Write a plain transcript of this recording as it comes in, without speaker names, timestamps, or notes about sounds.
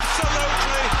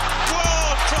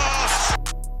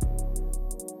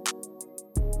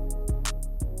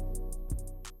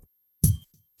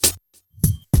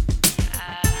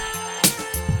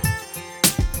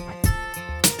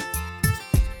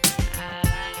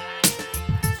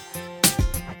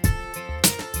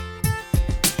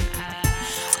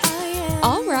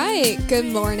right, good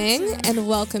morning and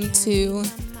welcome to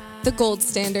the Gold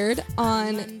Standard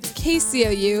on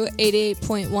KCOU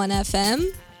 88.1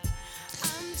 FM.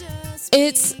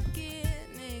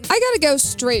 I gotta go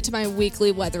straight to my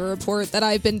weekly weather report that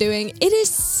I've been doing. It is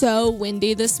so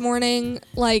windy this morning.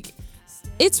 Like,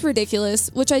 it's ridiculous,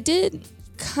 which I did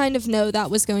kind of know that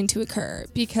was going to occur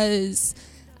because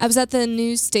I was at the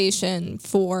news station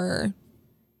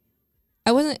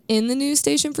I wasn't in the news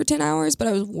station for 10 hours, but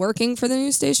I was working for the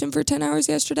news station for 10 hours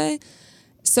yesterday.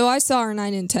 So I saw our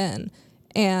 9 and 10,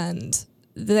 and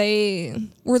they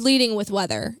were leading with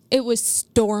weather. It was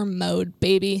storm mode,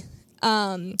 baby.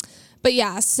 But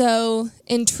yeah, so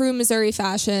in true Missouri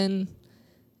fashion,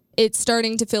 it's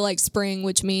starting to feel like spring,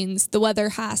 which means the weather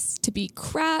has to be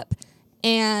crap,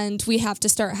 and we have to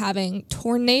start having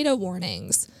tornado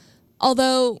warnings.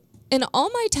 Although, in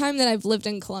all my time that I've lived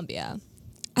in Columbia,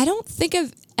 I don't think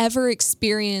I've ever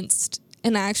experienced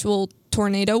an actual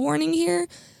tornado warning here,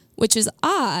 which is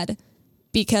odd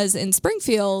because in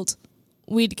Springfield,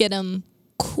 we'd get them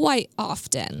quite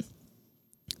often.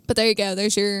 But there you go.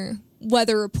 There's your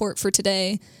weather report for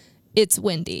today. It's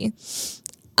windy.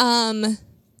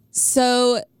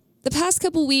 So the past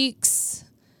couple weeks,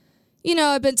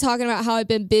 I've been talking about how I've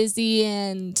been busy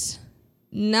and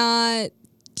not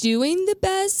doing the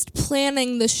best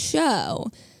planning the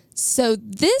show. So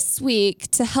this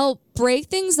week, to help break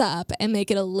things up and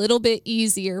make it a little bit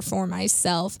easier for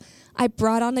myself, I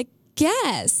brought on a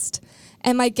guest.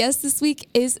 And my guest this week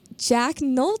is Jack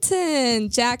Knowlton.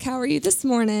 Jack, how are you this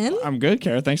morning? I'm good,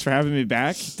 Cara. Thanks for having me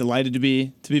back. Delighted to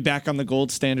be back on the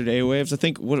Gold Standard Airwaves. I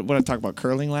think, what I talked about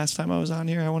curling last time I was on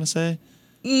here, I want to say?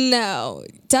 No,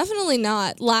 definitely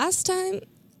not. Last time,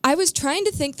 I was trying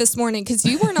to think this morning because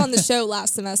you weren't on the show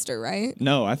last semester, right?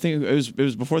 No, I think it was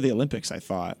before the Olympics, I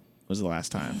thought, was the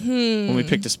last time when we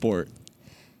picked a sport.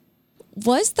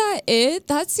 Was that it?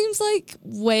 That seems like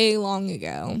way long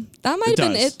ago. That might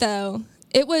have been it, though.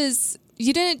 It was,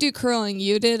 you didn't do curling.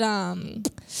 You did, it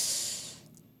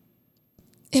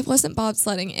wasn't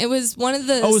bobsledding. It was one of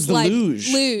the... Oh, it was the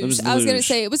luge. I was going to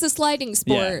say, it was a sliding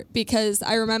sport because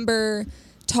I remember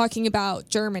talking about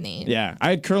Germany. Yeah,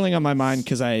 I had curling on my mind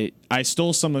because I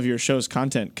stole some of your show's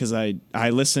content because I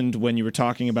listened when you were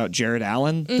talking about Jared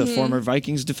Allen, the former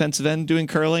Vikings defensive end, doing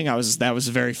curling. That was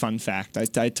a very fun fact.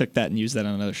 I took that and used that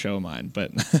on another show of mine.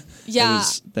 But yeah,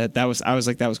 I was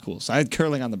like, that was cool. So I had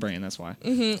curling on the brain. That's why.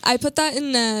 I put that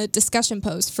in a discussion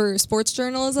post for sports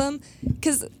journalism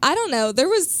because I don't know, there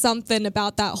was something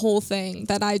about that whole thing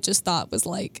that I just thought was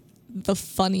like the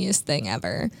funniest thing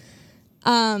ever.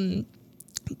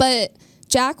 But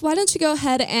Jack, why don't you go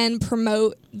ahead and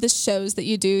promote the shows that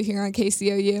you do here on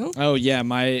KCOU? Oh, yeah,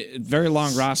 my very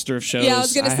long roster of shows. Yeah, I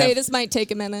was going to say, this might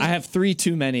take a minute. I have 3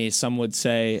 too many, some would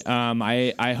say.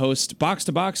 I host Box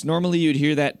to Box. Normally, you'd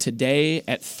hear that today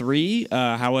at 3.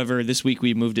 However, this week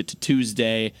we moved it to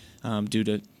Tuesday due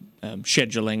to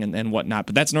scheduling and whatnot.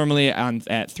 But that's normally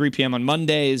at 3 p.m. on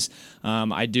Mondays.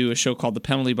 I do a show called The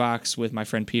Penalty Box with my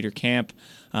friend Peter Camp.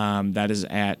 That is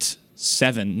at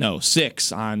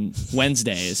 6 on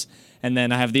Wednesdays. And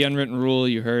then I have The Unwritten Rule.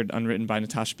 You heard Unwritten by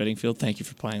Natasha Bedingfield. Thank you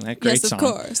for playing that. Great song.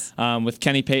 Yes, of course. With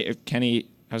Kenny Payton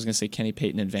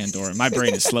and Van Doren. My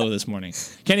brain is slow this morning.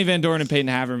 Kenny Van Doren and Peyton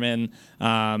Haverman.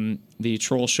 The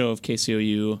Troll Show of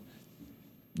KCOU.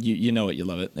 You know it, you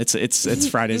love it. It's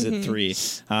Fridays at 3.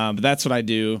 But that's what I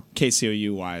do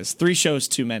KCOU wise. 3 shows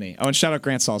too many. Oh, and shout out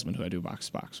Grant Salzman, who I do Box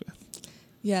to Box with.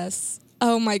 Yes.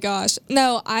 Oh my gosh.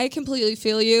 No, I completely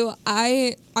feel you.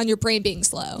 On your brain being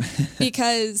slow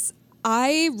because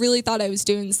I really thought I was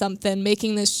doing something,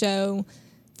 making this show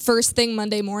first thing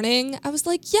Monday morning. I was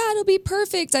like, yeah, it'll be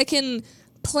perfect. I can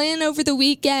plan over the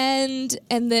weekend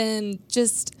and then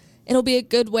it'll be a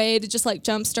good way to just like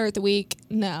jumpstart the week.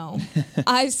 No,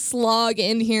 I slog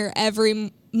in here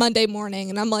every Monday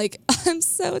morning and I'm like, I'm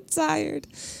so tired.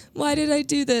 Why did I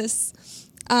do this?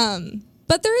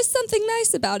 But there is something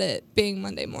nice about it being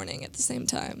Monday morning at the same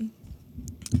time.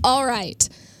 All right.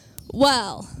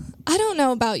 Well, I don't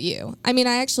know about you. I mean,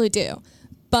 I actually do.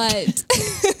 But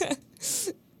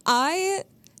I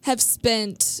have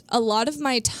spent a lot of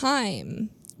my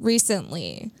time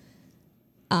recently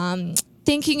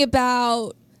thinking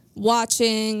about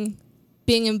watching,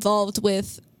 being involved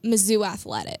with Mizzou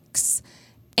athletics.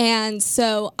 And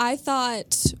so I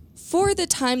thought for the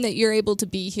time that you're able to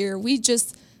be here, we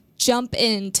just jump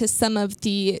into some of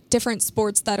the different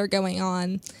sports that are going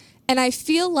on. And I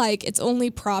feel like it's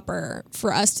only proper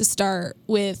for us to start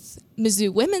with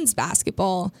Mizzou women's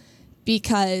basketball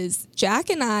because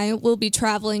Jack and I will be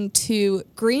traveling to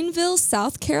Greenville,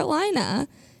 South Carolina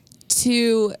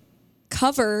to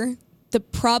cover the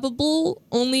probable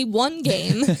only one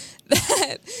game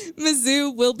that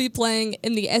Mizzou will be playing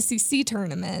in the SEC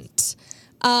tournament.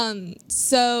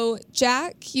 So,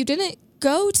 Jack, you didn't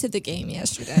go to the game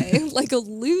yesterday like a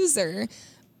loser,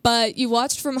 but you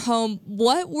watched from home.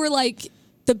 What were like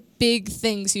the big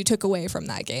things you took away from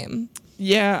that game?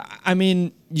 Yeah, I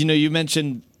mean, you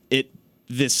mentioned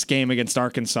this game against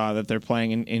Arkansas that they're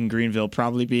playing in Greenville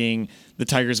probably being the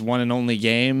Tigers' one and only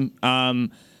game. I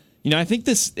think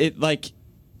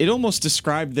it almost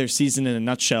described their season in a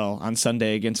nutshell on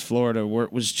Sunday against Florida, where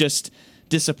it was just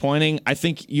disappointing. I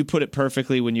think you put it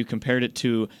perfectly when you compared it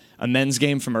to a men's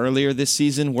game from earlier this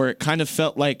season, where it kind of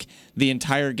felt like the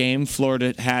entire game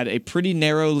Florida had a pretty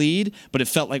narrow lead, but it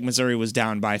felt like Missouri was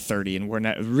down by 30 and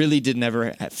really did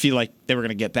never feel like they were going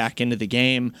to get back into the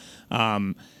game.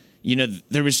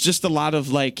 There was just a lot of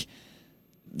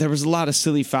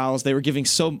silly fouls. They were giving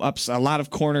a lot of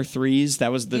corner threes.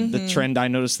 That was the trend I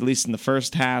noticed, at least in the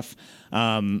first half.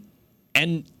 This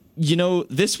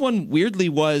one weirdly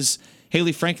was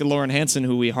Haley Frank and Lauren Hansen,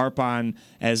 who we harp on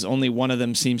as only one of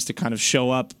them seems to kind of show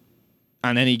up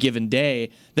on any given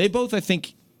day. They both, I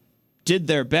think, did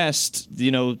their best.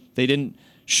 They didn't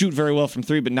shoot very well from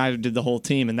three, but neither did the whole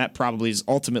team. And that probably is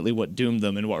ultimately what doomed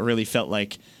them and what really felt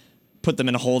like put them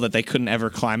in a hole that they couldn't ever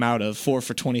climb out of. 4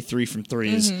 for 23 from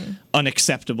three is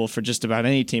unacceptable for just about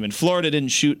any team. And Florida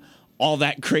didn't shoot all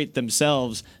that great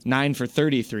themselves, 9 for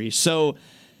 33. So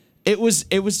it was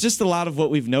just a lot of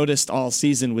what we've noticed all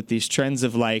season with these trends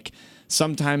of like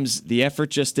sometimes the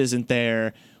effort just isn't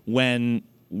there. When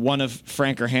one of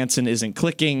Frank or Hansen isn't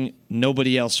clicking,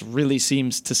 nobody else really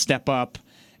seems to step up.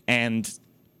 And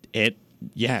it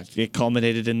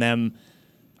culminated in them.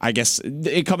 I guess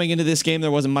coming into this game, there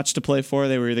wasn't much to play for.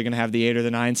 They were either going to have the 8 or the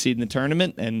 9 seed in the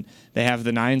tournament, and they have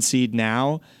the 9 seed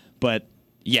now. But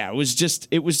yeah, it was just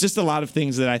a lot of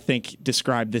things that I think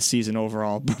described this season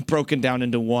overall, broken down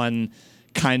into one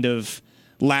kind of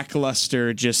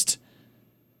lackluster,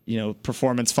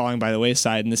 performance falling by the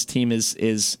wayside. And this team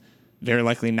is very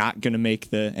likely not going to make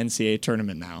the NCAA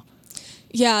tournament now.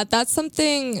 Yeah, that's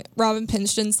something Robin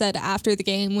Pinchton said after the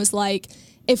game was like,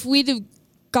 if we'd have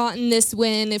gotten this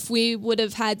win, if we would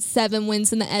have had 7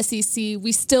 wins in the SEC,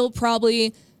 we still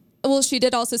probably, well, she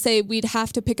did also say we'd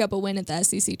have to pick up a win at the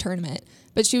SEC tournament.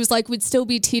 But she was like, we'd still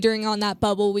be teetering on that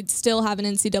bubble. We'd still have an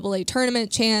NCAA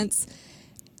tournament chance.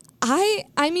 I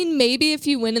mean, maybe if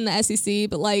you win in the SEC,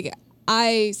 but like,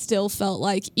 I still felt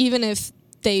like even if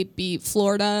they beat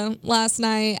Florida last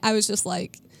night, I was just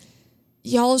like,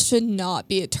 y'all should not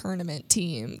be a tournament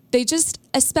team. They just,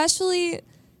 especially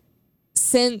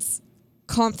since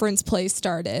conference play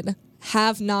started,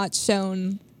 have not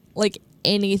shown like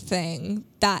anything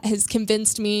that has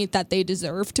convinced me that they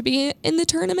deserve to be in the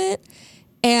tournament.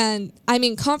 And I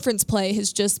mean, conference play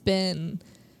has just been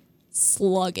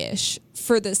sluggish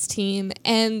for this team.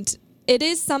 And it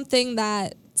is something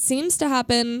that seems to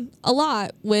happen a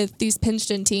lot with these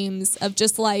pinched-in teams of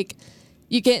just like,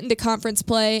 you get into conference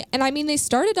play. And I mean, they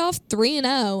started off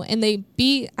 3-0 and they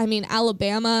beat,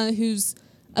 Alabama, who's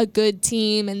a good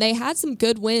team, and they had some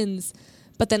good wins.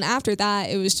 But then after that,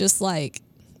 it was just like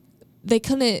they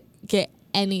couldn't get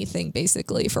anything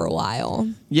basically for a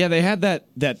while. Yeah, they had that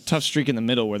tough streak in the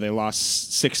middle where they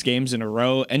lost 6 games in a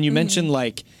row. And you mentioned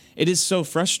like it is so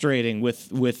frustrating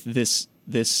with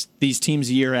these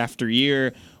teams year after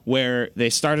year where they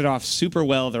started off super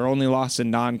well. Their only loss in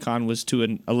non-con was to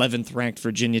an 11th ranked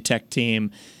Virginia Tech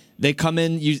team. They come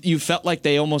in, you felt like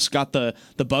they almost got the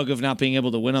bug of not being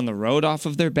able to win on the road off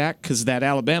of their back because that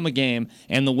Alabama game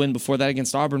and the win before that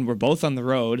against Auburn were both on the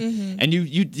road. And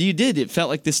you did. It felt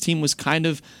like this team was kind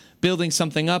of building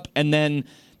something up, and then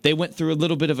they went through a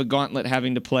little bit of a gauntlet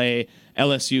having to play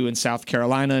LSU and South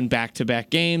Carolina in back-to-back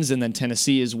games, and then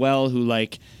Tennessee as well, who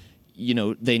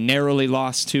they narrowly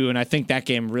lost to, and I think that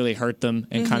game really hurt them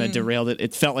and kind of derailed it.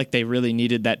 It felt like they really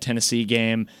needed that Tennessee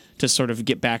game to sort of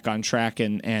get back on track,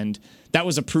 and that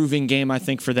was a proving game, I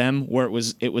think, for them, where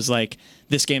it was like,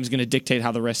 this game's going to dictate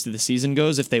how the rest of the season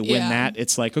goes. If they win that,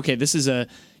 it's like, okay, this is a,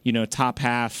 top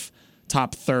half,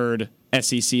 top third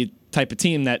SEC type of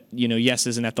team that, yes,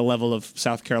 isn't at the level of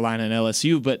South Carolina and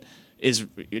LSU, but is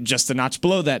just a notch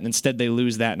below that, and instead they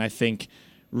lose that, and I think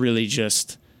really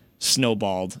just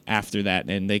snowballed after that,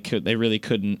 and they really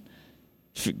couldn't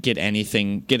get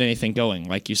anything going,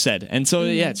 like you said. And so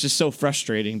it's just so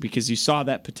frustrating because you saw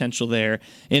that potential there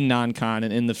in non-con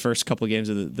and in the first couple of games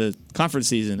of the conference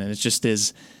season, and it just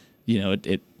is,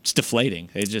 it's deflating.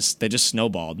 They just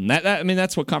snowballed, and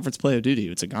that's what conference play will do to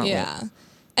you. It's a gauntlet. Yeah,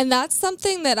 and that's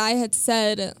something that I had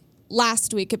said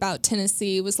last week about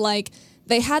Tennessee was like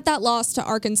they had that loss to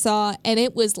Arkansas, and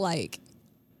it was like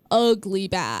ugly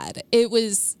bad. I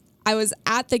was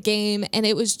at the game, and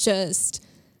it was just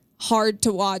hard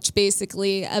to watch,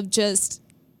 basically,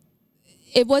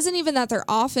 it wasn't even that their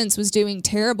offense was doing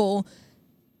terrible.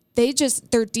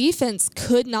 Their defense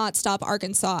could not stop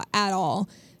Arkansas at all.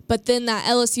 But then that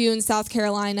LSU and South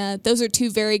Carolina, those are two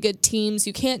very good teams.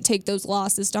 You can't take those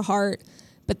losses to heart.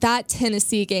 But that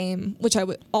Tennessee game, which I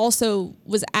also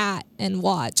was at and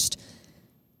watched,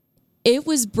 it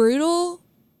was brutal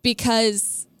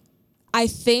because I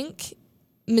think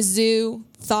Mizzou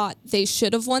thought they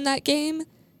should have won that game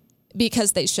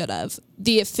because they should have.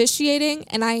 The officiating,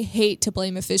 and I hate to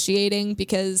blame officiating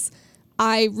because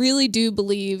I really do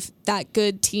believe that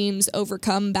good teams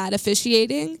overcome bad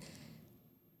officiating.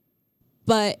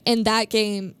 But in that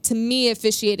game, to me,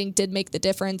 officiating did make the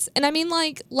difference. And I mean,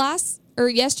 like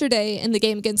yesterday in the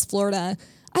game against Florida,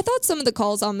 I thought some of the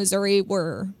calls on Missouri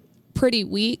were pretty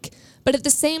weak. But at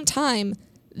the same time,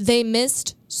 they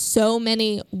missed so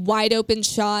many wide open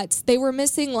shots. They were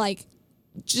missing like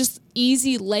just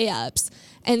easy layups.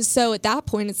 And so at that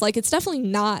point, it's like, it's definitely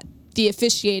not the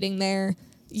officiating there.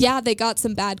 Yeah, they got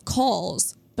some bad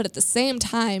calls, but at the same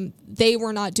time, they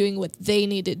were not doing what they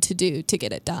needed to do to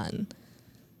get it done.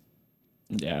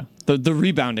 Yeah. The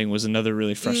rebounding was another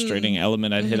really frustrating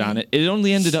element I'd hit on it. It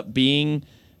only ended up being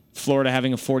Florida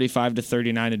having a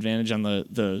 45-39 advantage on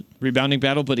the rebounding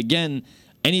battle. But again,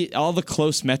 all the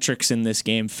close metrics in this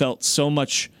game felt so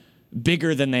much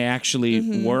bigger than they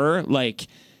actually were. Like,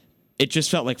 it just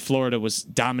felt like Florida was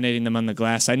dominating them on the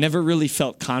glass. I never really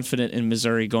felt confident in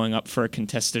Missouri going up for a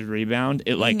contested rebound.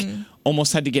 It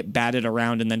almost had to get batted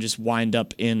around and then just wind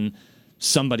up in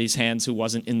somebody's hands who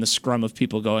wasn't in the scrum of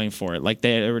people going for it. Like,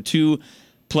 there were two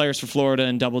players for Florida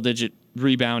in double-digit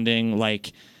rebounding.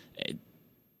 Like,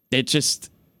 it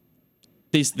just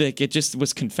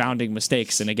was confounding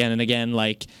mistakes. And again,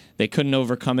 like, they couldn't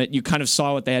overcome it. You kind of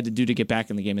saw what they had to do to get back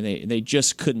in the game, and they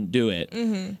just couldn't do it.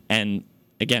 And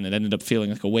again, it ended up feeling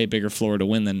like a way bigger Florida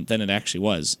win than it actually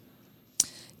was.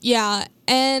 Yeah,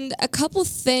 and a couple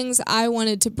things I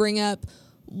wanted to bring up.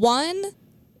 One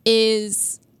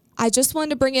is, I just wanted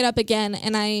to bring it up again,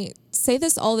 and I say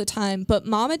this all the time, but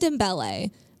Mama Dembele,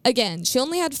 again, she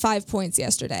only had 5 points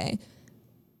yesterday.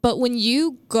 But when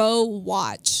you go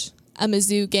watch a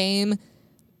Mizzou game,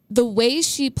 the way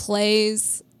she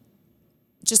plays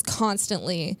just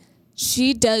constantly,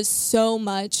 she does so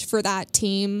much for that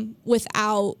team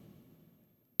without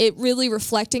it really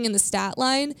reflecting in the stat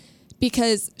line,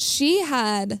 because she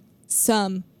had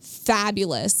some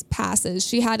fabulous passes.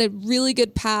 She had a really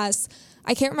good pass.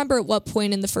 I can't remember at what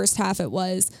point in the first half it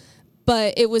was,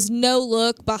 but it was no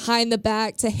look behind the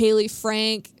back to Haley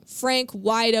Frank. Frank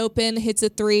wide open, hits a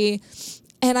three.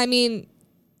 And I mean,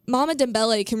 Mama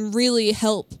Dembele can really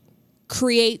help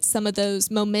create some of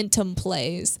those momentum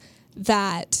plays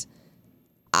that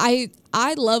I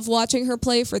love watching her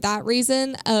play for that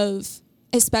reason,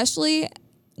 especially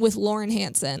with Lauren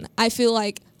Hansen. I feel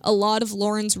like a lot of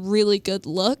Lauren's really good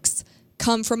looks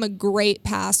come from a great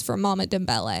pass from Mama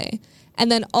Dembele.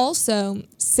 And then also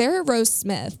Sarah Rose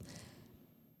Smith.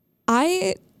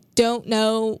 I don't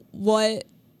know what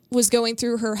was going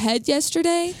through her head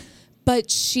yesterday,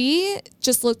 but she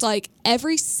just looked like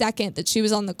every second that she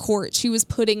was on the court, she was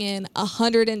putting in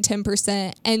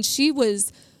 110%, and she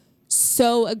was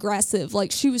so aggressive.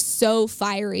 Like, she was so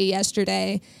fiery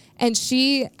yesterday, and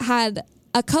she had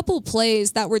a couple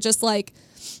plays that were just like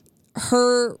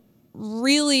her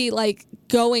really like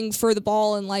going for the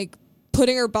ball and like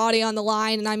putting her body on the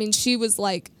line. And I mean, she was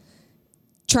like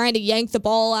trying to yank the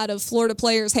ball out of Florida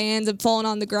players' hands and falling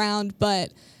on the ground,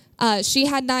 but she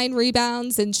had 9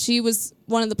 rebounds, and she was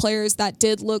one of the players that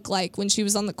did look like when she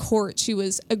was on the court, she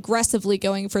was aggressively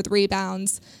going for the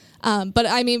rebounds. But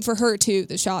I mean, for her too,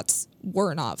 the shots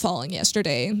were not falling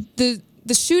yesterday.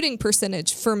 The shooting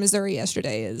percentage for Missouri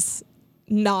yesterday is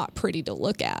not pretty to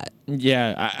look at.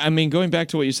 Yeah, I mean, going back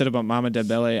to what you said about Mama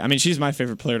Dembele, I mean, she's my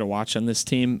favorite player to watch on this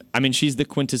team. I mean, she's the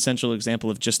quintessential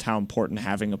example of just how important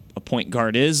having a point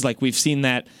guard is. Like, we've seen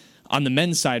that on the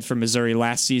men's side for Missouri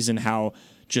last season, how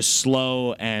just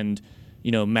slow and,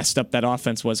 messed up that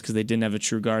offense was because they didn't have a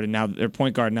true guard, and now their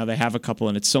point guard, now they have a couple,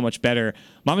 and it's so much better.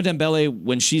 Mama Dembele,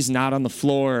 when she's not on the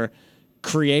floor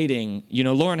creating,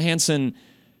 Lauren Hansen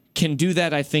can do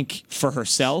that, I think, for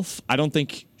herself. I don't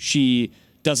think she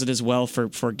does it as well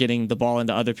for getting the ball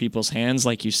into other people's hands,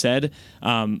 like you said.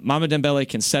 Mama Dembele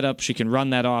can set up. She can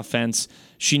run that offense.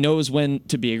 She knows when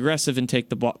to be aggressive and take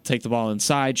the ball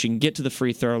inside. She can get to the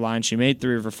free throw line. She made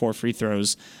 3 of her 4 free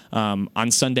throws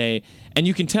on Sunday. And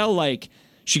you can tell, like,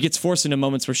 she gets forced into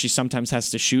moments where she sometimes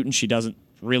has to shoot, and she doesn't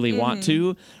really want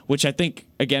to, which I think,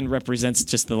 again, represents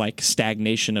just the like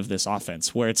stagnation of this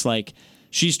offense, where it's like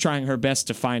she's trying her best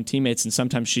to find teammates, and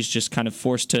sometimes she's just kind of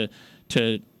forced to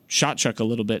shot chuck a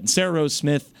little bit. And Sarah Rose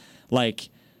Smith, like,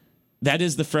 that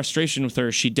is the frustration with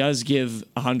her. She does give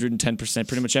 110%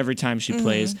 pretty much every time she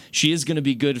plays. She is going to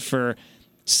be good for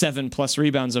 7+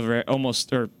 rebounds over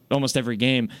almost every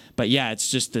game. But yeah,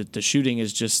 it's just the shooting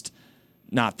is just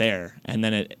not there. And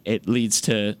then it leads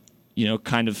to,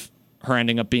 kind of her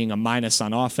ending up being a minus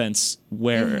on offense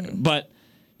but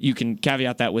you can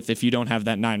caveat that with, if you don't have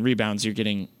that 9 rebounds, you're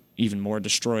getting even more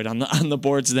destroyed on the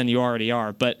boards than you already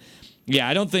are. But yeah,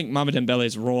 I don't think Mama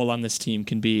Dembele's role on this team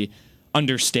can be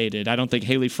understated. I don't think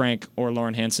Haley Frank or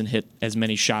Lauren Hansen hit as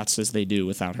many shots as they do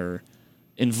without her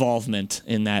involvement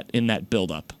in that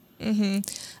buildup.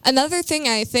 Another thing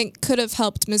I think could have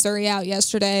helped Missouri out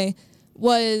yesterday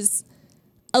was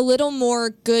a little more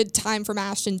good time from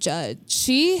Ashton Judd.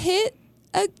 She hit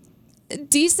a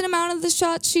decent amount of the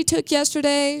shots she took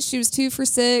yesterday. She was 2 for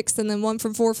 6, and then 1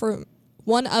 of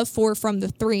 4 from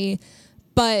the 3.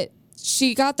 But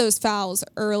she got those fouls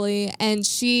early, and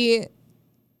she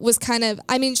was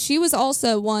she was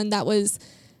also one that was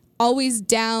always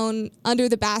down under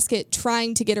the basket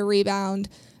trying to get a rebound,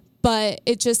 but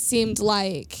it just seemed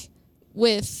like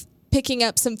with picking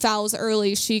up some fouls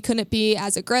early, she couldn't be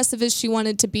as aggressive as she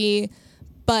wanted to be.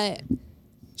 But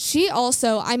she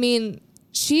also,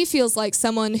 she feels like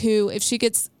someone who, if she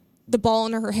gets the ball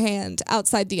in her hand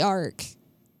outside the arc,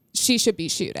 she should be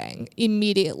shooting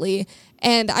immediately.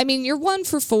 And you're 1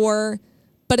 for 4,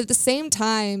 but at the same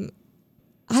time,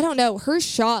 I don't know. Her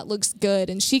shot looks good,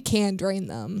 and she can drain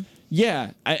them.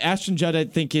 Yeah, Ashton Judd, I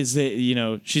think, is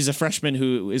she's a freshman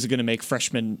who is going to make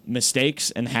freshman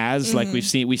mistakes and has. Like we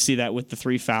see that with the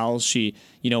 3 fouls. She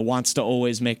wants to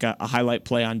always make a highlight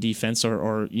play on defense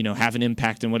or have an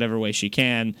impact in whatever way she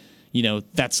can.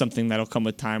 That's something that'll come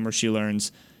with time, where she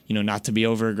learns not to be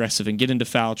over aggressive and get into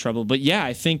foul trouble. But yeah,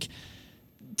 I think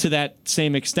to that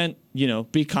same extent,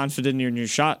 be confident in your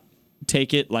shot,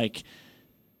 take it. Like,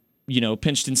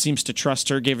 Pinchton seems to trust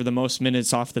her, gave her the most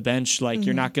minutes off the bench. Like,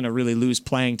 you're not going to really lose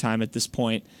playing time at this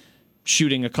point,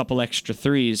 shooting a couple extra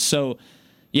threes. So,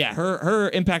 yeah, her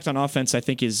impact on offense, I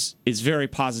think, is very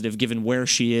positive given where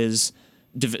she is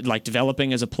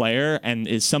developing as a player, and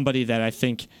is somebody that I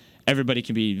think everybody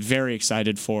can be very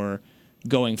excited for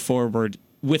going forward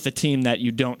with a team that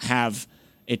you don't have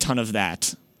a ton of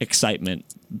that excitement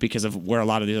because of where a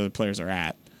lot of the other players are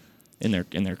at in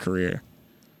their career.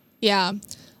 Yeah.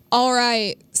 All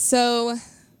right, so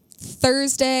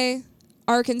Thursday,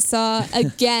 Arkansas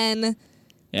again.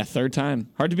 Yeah, 3rd time.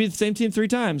 Hard to beat the same team 3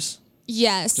 times.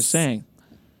 Yes. Just saying.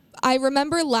 I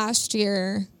remember last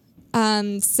year,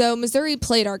 so Missouri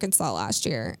played Arkansas last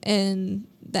year in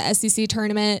the SEC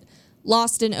tournament,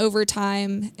 lost in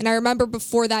overtime, and I remember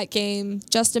before that game,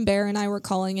 Justin Bear and I were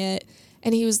calling it,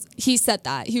 and he said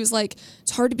that. He was like,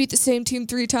 it's hard to beat the same team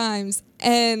 3 times,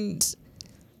 and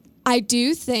I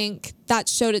do think that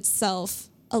showed itself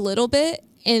a little bit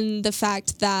in the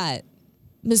fact that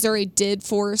Missouri did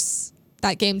force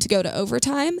that game to go to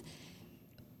overtime.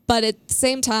 But at the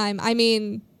same time,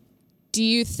 do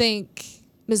you think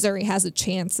Missouri has a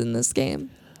chance in this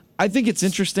game? I think it's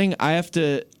interesting. I have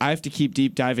to keep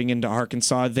deep diving into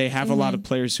Arkansas. They have a lot of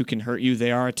players who can hurt you.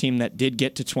 They are a team that did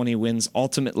get to 20 wins.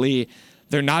 Ultimately,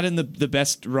 they're not in the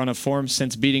best run of form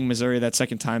since beating Missouri that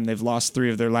second time. They've lost 3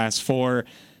 of their last 4.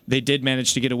 They did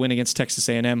manage to get a win against Texas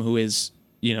A&M, who is,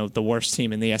 the worst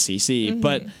team in the SEC.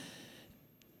 But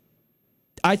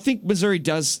I think Missouri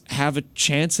does have a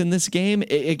chance in this game.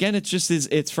 Again,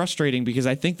 it's frustrating because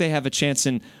I think they have a chance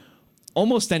in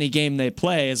almost any game they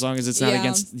play, as long as it's not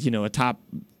against, a top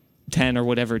 10 or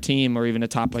whatever team, or even a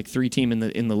top 3 team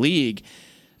in the league.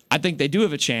 I think they do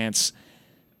have a chance.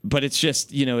 But it's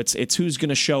just, it's who's going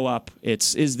to show up.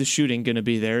 Is the shooting going to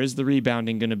be there? Is the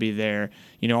rebounding going to be there?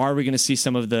 Are we going to see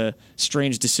some of the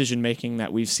strange decision making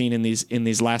that we've seen in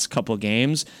these last couple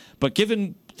games? But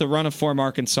given the run of form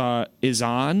Arkansas is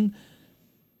on,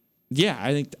 yeah,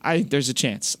 I think there's a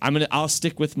chance. I'll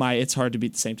stick with it's hard to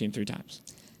beat the same team 3 times.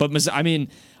 But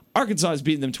Arkansas has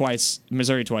beaten them twice,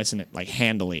 Missouri twice, and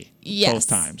handily both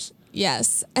times.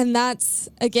 Yes, and that's,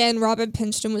 again, Robin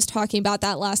Pinchton was talking about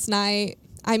that last night.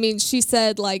 She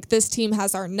said, this team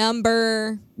has our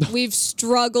number. We've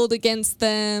struggled against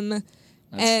them.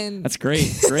 That's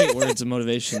great. Great words of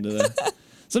motivation to them.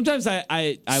 Sometimes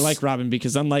I like Robin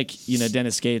because, unlike,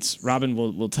 Dennis Gates, Robin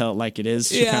will tell it like it is.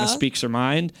 She kind of speaks her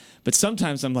mind. But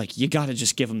sometimes I'm like, you got to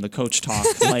just give him the coach talk.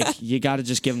 You got to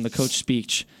just give him the coach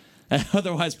speech.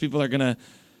 Otherwise, people are going to,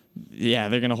 they're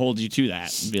going to hold you to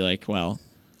that and be like, well,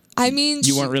 I mean,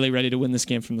 you weren't really ready to win this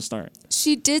game from the start.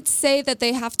 She did say that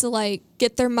they have to like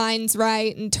get their minds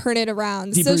right and turn it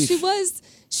around. Debrief. So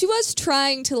she was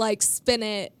trying to like spin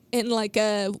it in like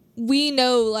we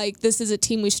know like this is a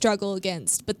team we struggle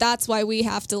against, but that's why we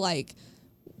have to like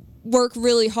work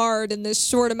really hard in this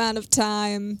short amount of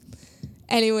time.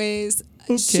 Anyways,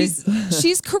 okay.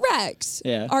 she's correct.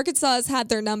 Yeah. Arkansas has had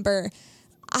their number.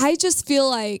 I just feel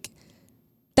like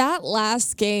that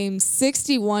last game,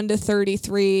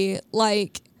 61-33,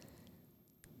 like,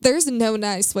 there's no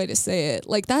nice way to say it.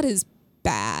 Like, that is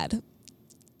bad.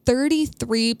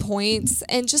 33 points.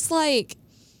 And just like,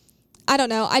 I don't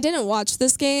know. I didn't watch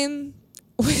this game,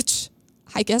 which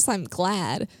I guess I'm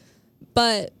glad.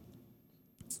 But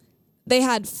they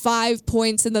had 5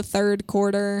 points in the third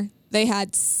quarter. They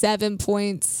had 7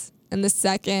 points in the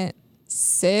second.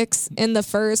 6 in the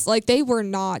first. Like, they were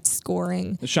not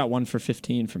scoring. They shot 1 for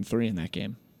 15 from 3 in that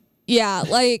game. Yeah,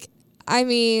 like, I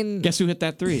mean... Guess who hit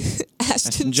that 3?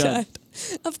 Ashton Judd.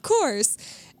 Of course.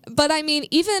 But, I mean,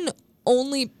 even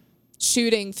only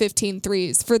shooting 15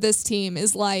 threes for this team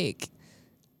is, like,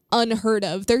 unheard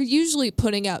of. They're usually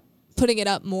putting it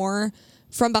up more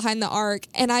from behind the arc.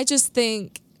 And I just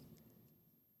think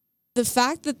the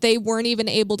fact that they weren't even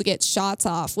able to get shots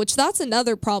off, which that's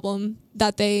another problem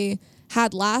that they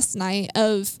had last night,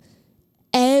 of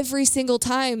every single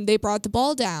time they brought the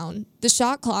ball down, the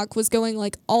shot clock was going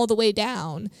like all the way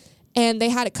down, and they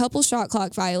had a couple shot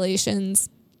clock violations.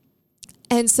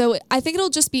 And so I think it'll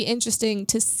just be interesting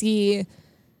to see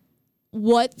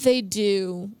what they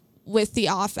do with the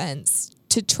offense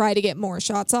to try to get more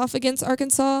shots off against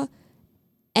Arkansas,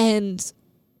 and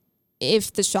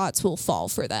if the shots will fall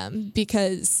for them,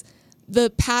 because the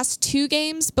past 2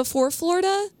 games before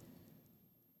Florida,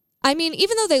 I mean,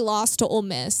 even though they lost to Ole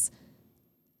Miss,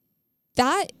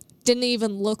 that didn't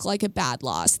even look like a bad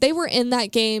loss. They were in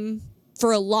that game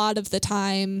for a lot of the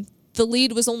time. The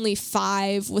lead was only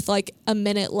 5 with like a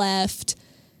minute left.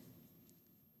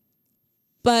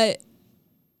 But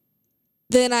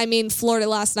then, I mean, Florida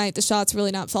last night, the shot's really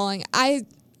not falling.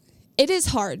 It is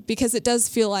hard because it does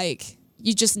feel like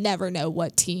you just never know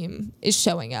what team is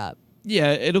showing up.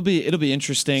 Yeah, it'll be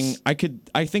interesting. I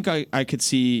think I could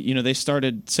see, they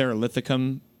started Sarah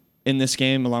Lithicum in this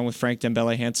game along with Frank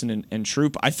Dembele Hansen and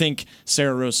Troop. I think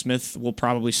Sarah Rose Smith will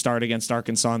probably start against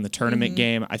Arkansas in the tournament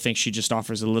game. I think she just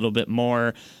offers a little bit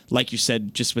more, like you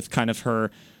said, just with kind of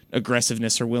her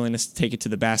aggressiveness, her willingness to take it to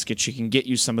the basket. She can get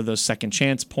you some of those second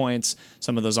chance points,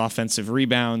 some of those offensive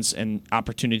rebounds, and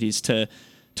opportunities to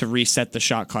reset the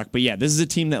shot clock. But yeah, this is a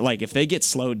team that, like, if they get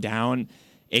slowed down,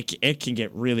 it can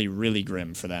get really, really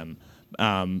grim for them.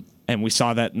 And we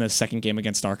saw that in the second game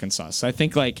against Arkansas. So I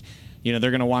think, like, they're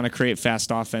going to want to create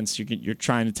fast offense. You're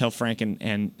trying to tell Frank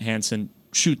and Hansen,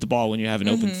 shoot the ball when you have an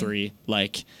open 3.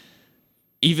 Like,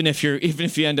 even if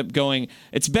you end up going,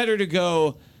 it's better to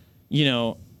go,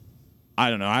 I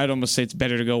don't know. I'd almost say it's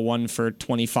better to go 1 for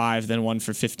 25 than 1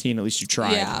 for 15. At least you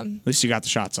tried. Yeah. At least you got the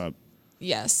shots up.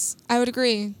 Yes, I would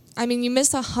agree. I mean, you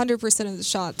miss 100% of the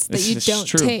shots that you don't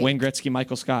true. take. Wayne Gretzky,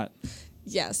 Michael Scott.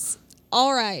 Yes.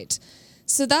 All right.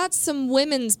 So that's some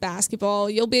women's basketball.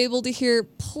 You'll be able to hear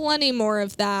plenty more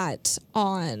of that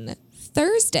on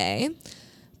Thursday.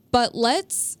 But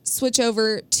let's switch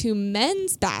over to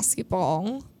men's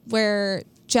basketball, where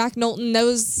Jack Knowlton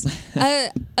knows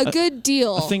a good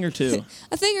deal. A thing or two.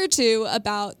 A thing or two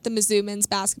about the Mizzou men's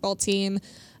basketball team.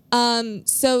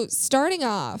 So starting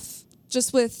off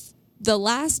just with the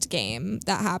last game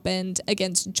that happened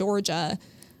against Georgia,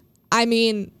 I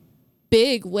mean,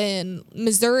 big win.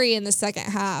 Missouri in the second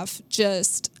half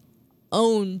just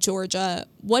owned Georgia.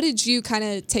 What did you kind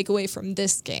of take away from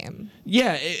this game?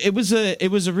 Yeah, it was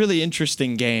a really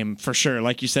interesting game for sure.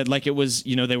 Like you said, like it was,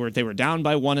 they were down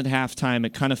by 1 at halftime.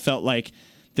 It kind of felt like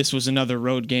this was another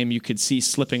road game you could see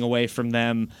slipping away from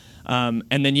them. And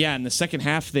then, in the second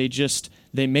half, they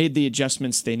made the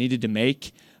adjustments they needed to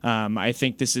make. I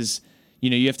think this is,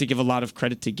 you have to give a lot of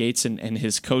credit to Gates and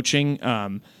his coaching.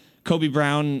 Kobe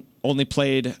Brown only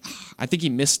played, I think he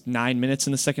missed 9 minutes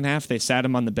in the second half. They sat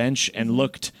him on the bench and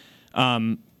looked,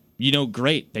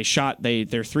 great. They shot their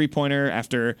 3-pointer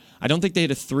after, I don't think they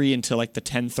hit a 3 until like the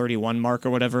 10:31 mark or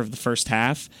whatever of the first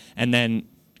half, and then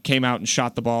came out and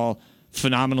shot the ball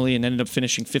phenomenally and ended up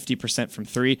finishing 50% from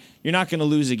 3. You're not going to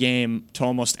lose a game to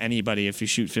almost anybody if you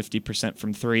shoot 50%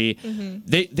 from 3.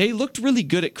 They looked really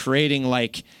good at creating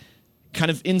like kind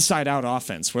of inside out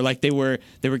offense where like they were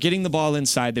getting the ball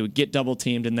inside, they would get double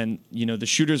teamed, and then the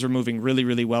shooters were moving really,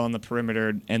 really well on the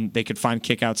perimeter, and they could find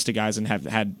kickouts to guys and have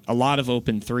had a lot of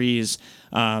open threes.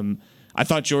 I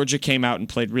thought Georgia came out and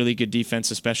played really good defense,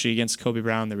 especially against Kobe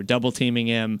Brown. They were double teaming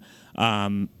him.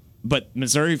 But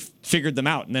Missouri figured them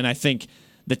out, and then I think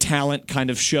the talent kind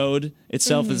of showed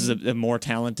itself as a more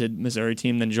talented Missouri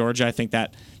team than Georgia. I think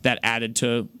that added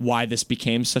to why this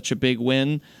became such a big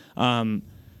win.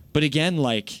 But again,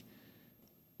 like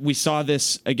we saw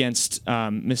this against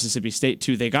Mississippi State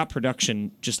too. They got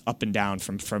production just up and down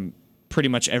from pretty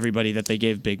much everybody that they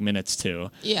gave big minutes to.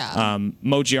 Yeah.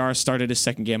 Mo Giara started his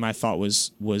second game. I thought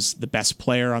was the best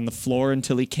player on the floor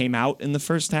until he came out in the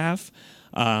first half.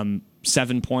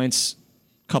 7 points,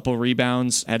 couple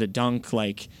rebounds, had a dunk.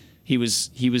 Like he was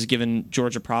giving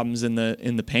Georgia problems in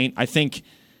the paint. I think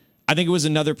it was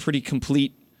another pretty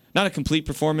complete, not a complete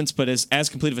performance, but as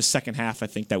complete of a second half I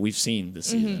think that we've seen this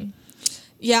season.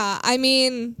 Yeah, I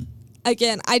mean,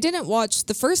 again, I didn't watch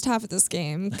the first half of this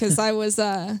game because I was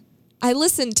I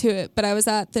listened to it, but I was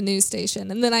at the news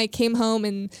station, and then I came home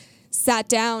and sat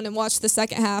down and watched the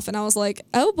second half, and I was like,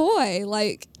 oh boy,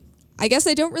 like I guess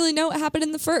I don't really know what happened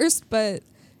in the first, but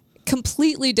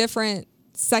completely different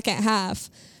second half.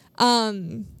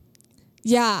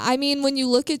 Yeah, I mean, when you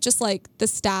look at just like the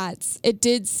stats, it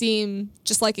did seem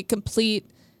just like a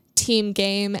complete team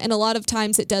game. And a lot of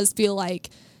times it does feel like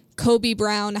Kobe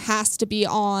Brown has to be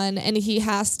on and he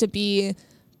has to be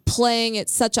playing at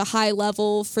such a high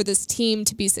level for this team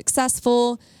to be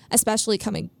successful, especially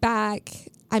coming back.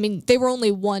 I mean, they were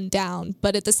only one down,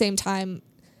 but at the same time,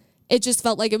 it just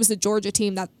felt like it was a Georgia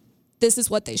team that this is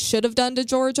what they should have done to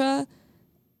Georgia,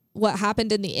 what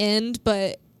happened in the end.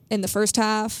 But in the first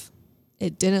half,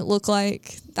 it didn't look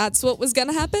like that's what was going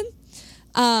to happen.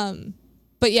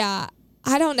 But yeah,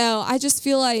 I don't know. I just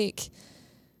feel like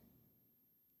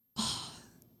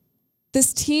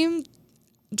this team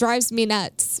drives me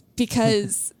nuts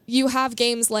because you have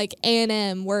games like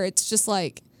A&M where it's just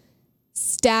like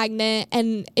stagnant,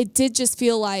 and it did just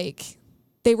feel like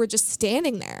they were just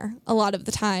standing there a lot of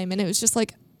the time, and it was just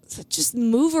like, just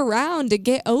move around to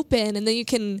get open, and then you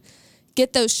can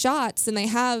get those shots. And they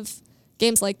have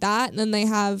games like that, and then they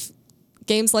have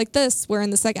games like this where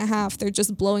in the second half they're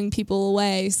just blowing people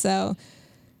away. So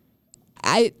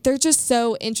they're just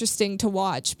so interesting to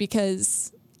watch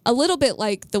because a little bit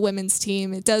like the women's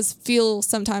team, it does feel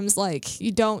sometimes like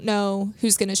you don't know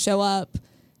who's going to show up.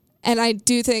 And I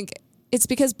do think it's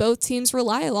because both teams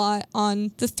rely a lot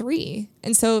on the three.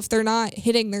 And so if they're not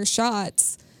hitting their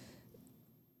shots,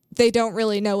 they don't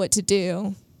really know what to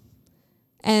do.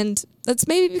 And that's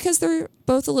maybe because they're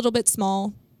both a little bit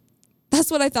small. That's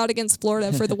what I thought against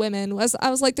Florida for the women. I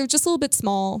was like, they're just a little bit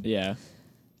small. Yeah.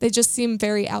 They just seem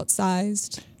very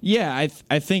outsized. Yeah,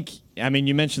 I think, I mean,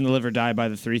 you mentioned the live or die by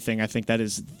the three thing. I think that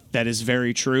is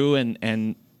very true.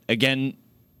 And again,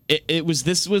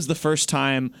 this was the first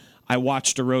time I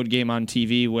watched a road game on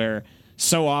TV where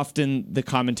so often the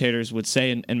commentators would say,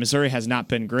 and Missouri has not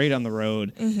been great on the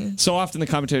road, so often the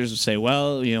commentators would say,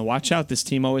 well, watch out, this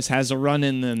team always has a run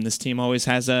in them. This team always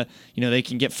has they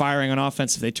can get firing on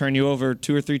offense. If they turn you over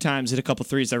 2 or 3 times, hit a couple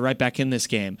threes, they're right back in this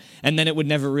game. And then it would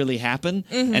never really happen.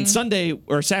 And Sunday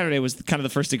or Saturday was kind of the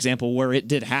first example where it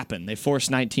did happen. They forced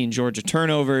 19 Georgia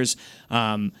turnovers.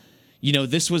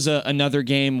 This was another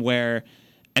game where,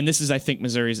 and this is, I think,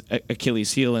 Missouri's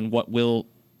Achilles heel and what will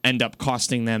end up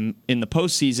costing them in the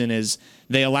postseason is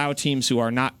they allow teams who are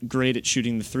not great at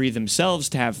shooting the three themselves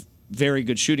to have very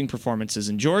good shooting performances.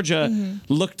 And Georgia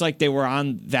looked like they were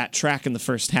on that track in the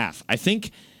first half. I think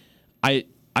I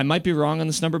might be wrong on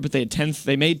this number, but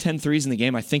they made 10 threes in the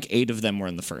game. I think 8 of them were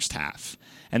in the first half,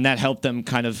 and that helped them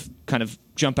kind of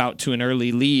jump out to an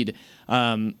early lead.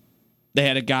 They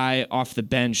had a guy off the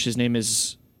bench. His name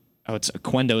is it's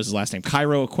Oquendo is his last name.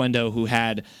 Cairo Oquendo, who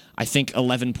had, I think,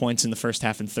 11 points in the first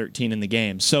half and 13 in the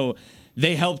game. So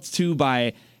they helped, too,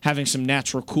 by having some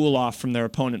natural cool-off from their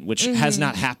opponent, which has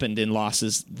not happened in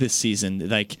losses this season.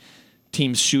 Like,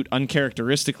 teams shoot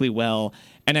uncharacteristically well,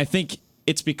 and I think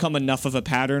it's become enough of a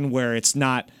pattern where it's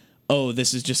not, oh,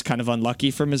 this is just kind of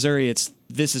unlucky for Missouri.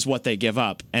 This is what they give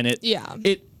up. And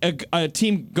a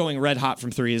team going red hot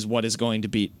from three is what is going to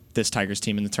beat this Tigers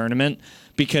team in the tournament,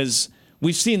 because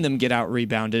we've seen them get out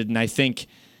rebounded, and I think,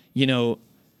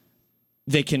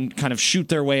 they can kind of shoot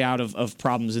their way out of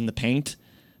problems in the paint.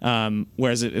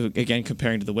 Whereas, again,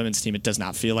 comparing to the women's team, it does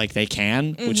not feel like they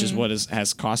can, which is what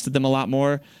has costed them a lot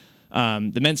more.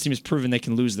 The men's team has proven they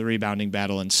can lose the rebounding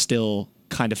battle and still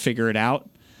kind of figure it out.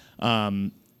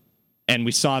 And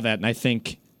we saw that, and I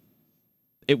think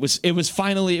it was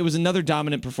another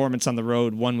dominant performance on the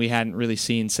road, one we hadn't really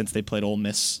seen since they played Ole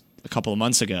Miss a couple of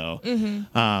months ago.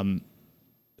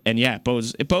 And yeah,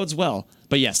 it bodes well.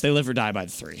 But yes, they live or die by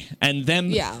the three. And them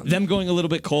going a little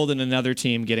bit cold and another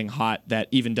team getting hot that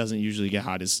even doesn't usually get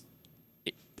hot is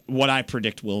what I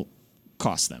predict will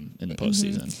cost them in the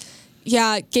postseason.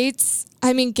 Yeah, Gates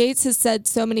has said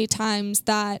so many times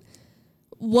that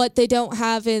what they don't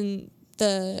have in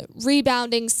the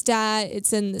rebounding stat,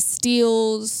 it's in the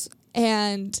steals.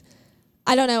 And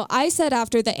I don't know. I said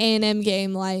after the A&M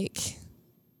game, like,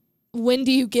 when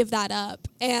do you give that up?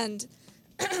 And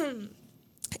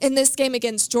in this game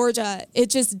against Georgia, it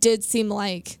just did seem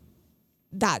like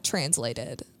that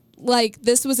translated. Like,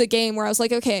 this was a game where I was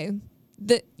like, okay,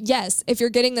 yes, if you're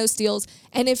getting those steals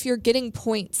and if you're getting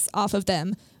points off of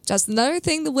them, just another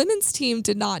thing the women's team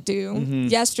did not do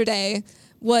yesterday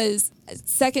was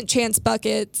second chance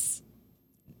buckets,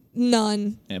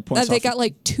 none. Yeah, they got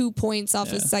like 2 points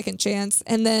off a second chance,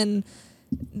 and then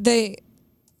they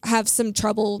have some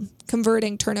trouble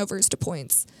converting turnovers to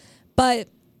points. But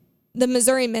the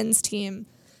Missouri men's team,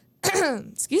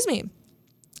 excuse me,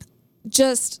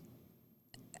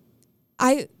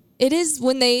 it is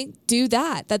when they do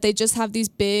that they just have these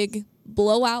big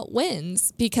blowout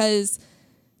wins, because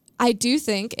I do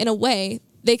think, in a way,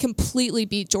 they completely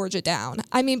beat Georgia down.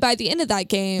 I mean, by the end of that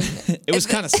game... it was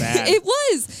kind of sad. It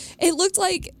was. It looked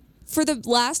like for the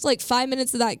last, 5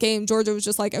 minutes of that game, Georgia was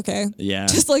just like, okay. Yeah.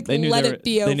 Just, let it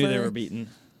be over. They knew they were beaten.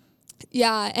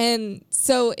 Yeah, and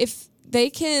so if they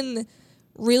can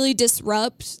really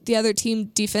disrupt the other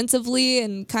team defensively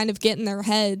and kind of get in their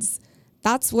heads,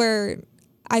 that's where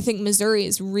I think Missouri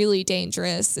is really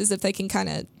dangerous, is if they can kind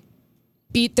of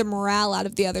beat the morale out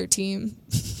of the other team.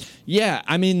 Yeah,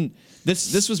 I mean...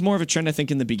 This was more of a trend, I think,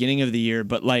 in the beginning of the year,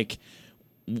 but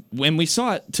when we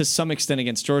saw it to some extent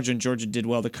against Georgia, and Georgia did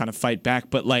well to kind of fight back,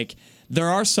 but there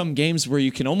are some games where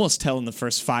you can almost tell in the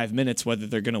first 5 minutes whether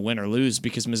they're going to win or lose,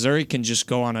 because Missouri can just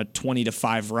go on a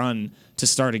 20-5 run to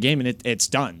start a game, and it's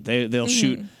done. They'll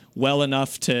shoot well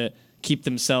enough to keep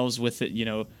themselves with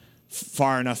it,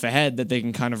 far enough ahead that they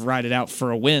can kind of ride it out for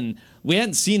a win. We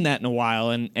hadn't seen that in a while,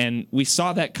 and we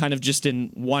saw that kind of just in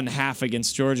one half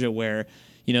against Georgia, where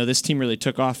this team really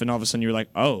took off, and all of a sudden you're like,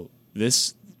 oh,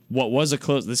 this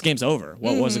game's over.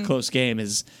 What was a close game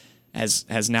has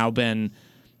now been,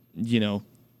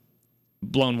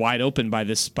 blown wide open by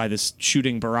this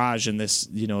shooting barrage and this,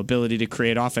 ability to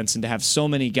create offense, and to have so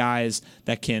many guys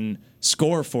that can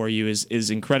score for you is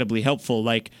incredibly helpful.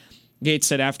 Like Gates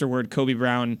said afterward, Kobe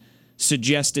Brown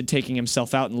suggested taking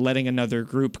himself out and letting another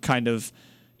group kind of,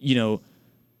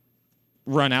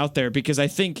 run out there, because I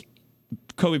think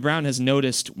Kobe Brown has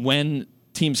noticed when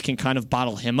teams can kind of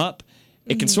bottle him up,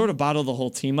 it can sort of bottle the whole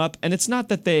team up. And it's not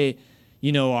that they,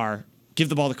 are give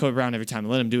the ball to Kobe Brown every time and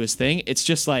let him do his thing. It's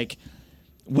just like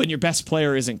when your best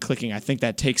player isn't clicking, I think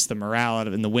that takes the morale out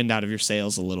of and the wind out of your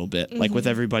sails a little bit. Like with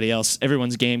everybody else,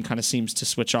 everyone's game kind of seems to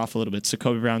switch off a little bit. So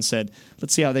Kobe Brown said,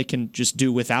 let's see how they can just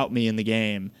do without me in the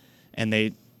game. And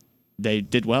they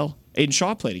did well. Aiden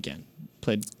Shaw played again.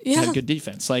 Had good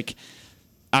defense.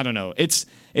 I don't know. It's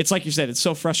like you said, it's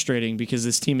so frustrating because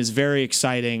this team is very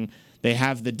exciting. They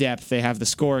have the depth. They have the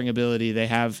scoring ability. They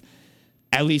have,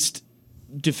 at least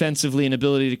defensively, an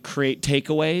ability to create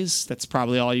takeaways. That's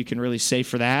probably all you can really say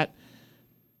for that.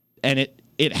 And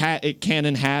it can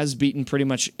and has beaten pretty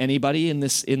much anybody in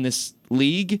this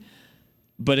league.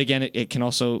 But again, it can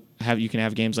also you can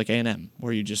have games like A&M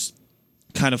where you just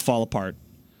kind of fall apart.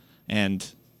 And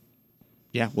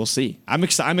yeah, we'll see. I'm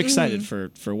excited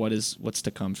for what's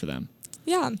to come for them.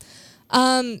 Yeah.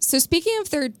 So speaking of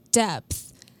their depth,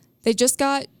 they just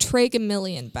got Trey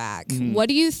Gamillion back. What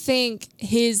do you think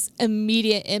his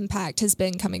immediate impact has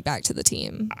been coming back to the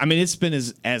team? I mean, it's been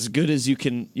as good as you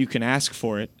can ask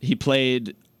for it. He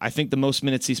played, I think, the most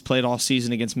minutes he's played all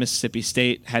season against Mississippi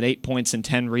State, had 8 points and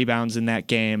 10 rebounds in that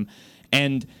game.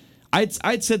 And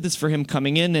I'd said this for him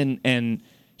coming in, and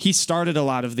he started a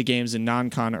lot of the games in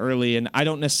non-con early, and I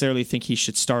don't necessarily think he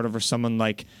should start over someone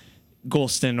like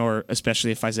Golston, or especially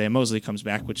if Isaiah Mosley comes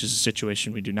back, which is a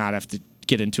situation we do not have to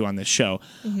get into on this show.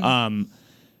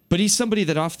 But he's somebody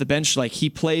that off the bench, he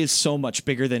plays so much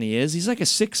bigger than he is. He's like a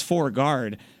 6'4"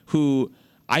 guard who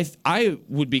I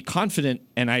would be confident,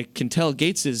 and I can tell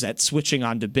Gates is at switching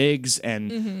onto bigs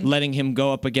and letting him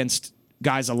go up against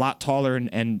guys a lot taller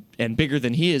and bigger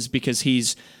than he is, because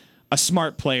he's a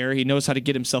smart player. He knows how to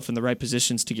get himself in the right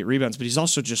positions to get rebounds, but he's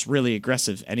also just really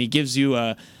aggressive, and he gives you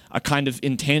a kind of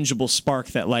intangible spark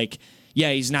that,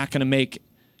 he's not going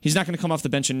to come off the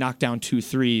bench and knock down 2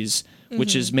 threes,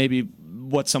 which is maybe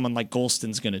what someone like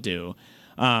Golston's going to do.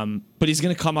 But he's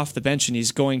going to come off the bench and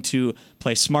he's going to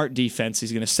play smart defense.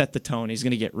 He's going to set the tone. He's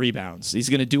going to get rebounds. He's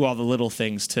going to do all the little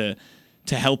things to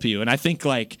help you. And I think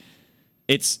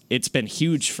it's been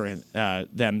huge for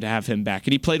them to have him back.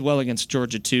 And he played well against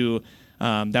Georgia too.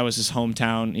 That was his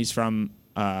hometown. He's from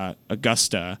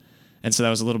Augusta. And so that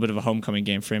was a little bit of a homecoming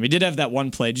game for him. He did have that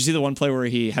one play. Did you see the one play where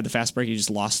he had the fast break? He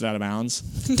just lost it out of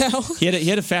bounds. No. He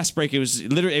had a fast break. It was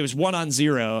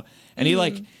 1-on-0, and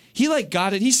he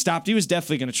got it. He stopped. He was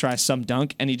definitely going to try some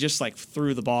dunk, and he just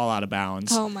threw the ball out of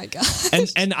bounds. Oh my gosh.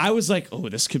 And I was like, oh,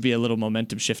 this could be a little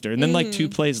momentum shifter. And then 2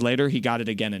 plays later, he got it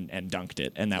again and dunked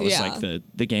it, and that was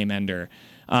the game ender.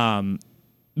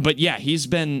 But yeah, he's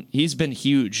been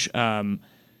huge.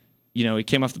 He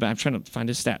came off the bench. I'm trying to find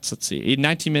his stats. Let's see. He had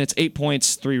 19 minutes, 8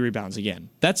 points, 3 rebounds again.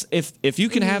 That's if you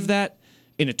can have that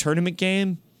in a tournament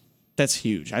game, that's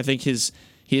huge. I think he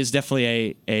is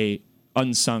definitely a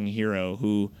unsung hero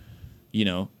who,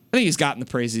 I think he's gotten the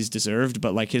praise he's deserved,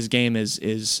 but his game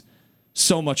is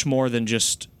so much more than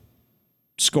just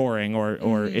scoring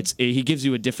or he gives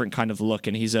you a different kind of look,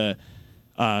 and he's a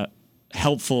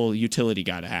helpful utility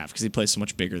guy to have because he plays so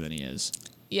much bigger than he is.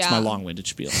 Yeah. It's my long-winded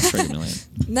spiel.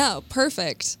 No,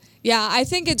 perfect. Yeah, I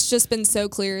think it's just been so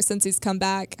clear since he's come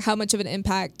back how much of an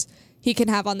impact he can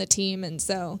have on the team. And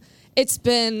so it's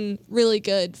been really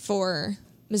good for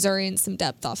Missouri and some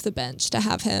depth off the bench to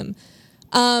have him.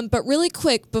 But really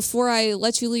quick, before I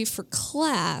let you leave for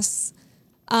class,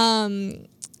 LSU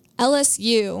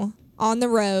on the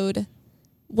road.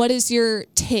 What is your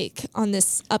take on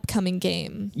this upcoming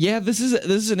game? Yeah, this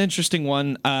is an interesting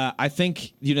one. I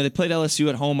think they played LSU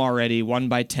at home already, won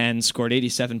by 10, scored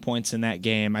 87 points in that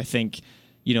game. I think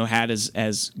had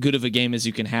as good of a game as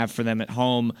you can have for them at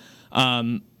home.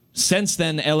 Since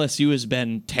then, LSU has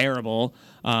been terrible.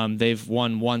 They've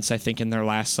won once, I think, in their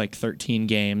last 13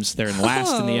 games. They're in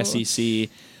last in the SEC.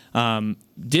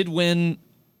 Did win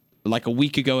a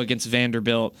week ago against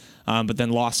Vanderbilt, but then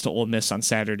lost to Ole Miss on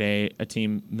Saturday, a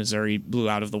team Missouri blew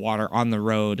out of the water on the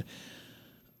road.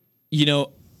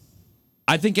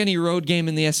 I think any road game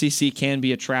in the SEC can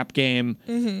be a trap game.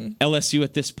 LSU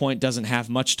at this point doesn't have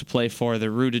much to play for.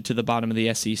 They're rooted to the bottom of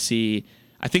the SEC.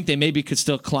 I think they maybe could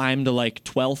still climb to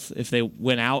 12th if they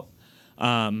win out.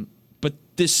 But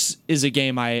this is a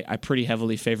game I pretty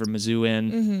heavily favor Mizzou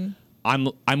in.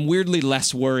 I'm weirdly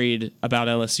less worried about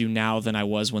LSU now than I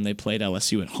was when they played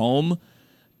LSU at home,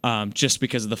 just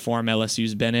because of the form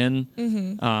LSU's been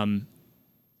in.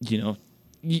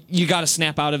 You got to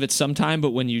snap out of it sometime,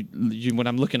 but when when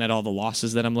I'm looking at all the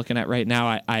losses that I'm looking at right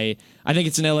now, I think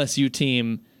it's an LSU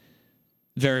team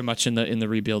very much in the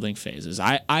rebuilding phases.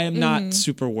 I am not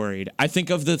super worried. I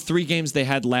think of the 3 games they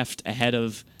had left ahead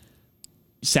of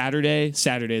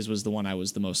Saturday's was the one I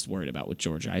was the most worried about with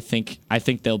Georgia. I think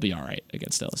they'll be all right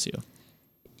against LSU.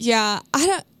 Yeah,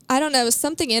 I don't know,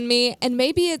 something in me, and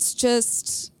maybe it's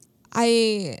just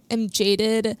I am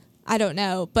jaded. I don't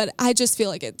know, but I just feel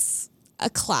like it's a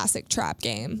classic trap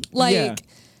game.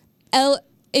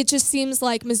 It just seems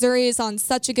like Missouri is on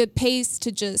such a good pace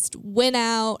to just win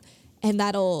out, and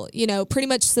that'll pretty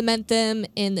much cement them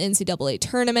in the NCAA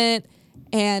tournament.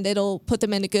 And it'll put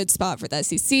them in a good spot for the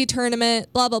SEC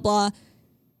tournament, blah, blah, blah.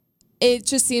 It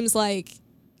just seems like,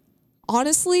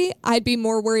 honestly, I'd be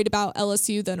more worried about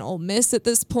LSU than Ole Miss at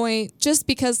this point, just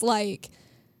because, I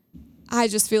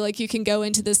just feel like you can go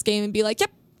into this game and be like,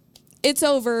 yep, it's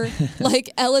over.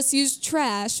 LSU's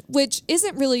trash, which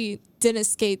isn't really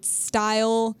Dennis Gates'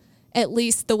 style, at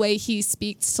least the way he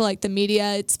speaks to, the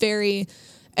media. It's very...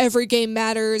 every game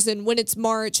matters, and when it's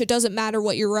March, it doesn't matter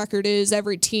what your record is.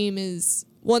 Every team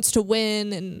wants to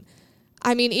win, and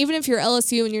I mean, even if you're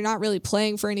LSU and you're not really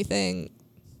playing for anything,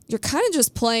 you're kind of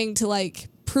just playing to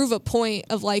prove a point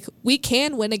of we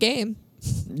can win a game.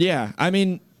 Yeah, I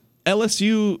mean,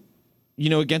 LSU,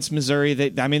 against Missouri,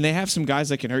 they have some guys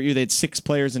that can hurt you. They had 6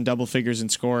 players in double figures in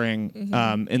scoring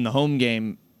in the home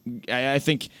game. I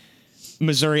think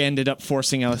Missouri ended up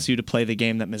forcing LSU to play the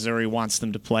game that Missouri wants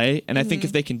them to play. And I think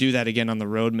if they can do that again on the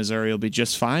road, Missouri will be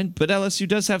just fine. But LSU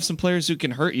does have some players who can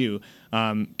hurt you.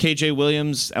 KJ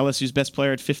Williams, LSU's best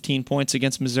player, at 15 points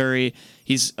against Missouri.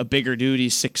 He's a bigger dude.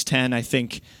 He's 6'10". I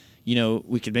think,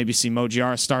 we could maybe see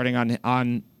Mojiara starting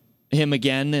on him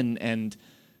again. And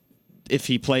if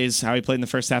he plays how he played in the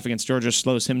first half against Georgia,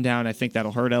 slows him down, I think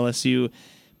that'll hurt LSU.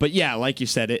 But yeah, like you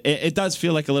said, it does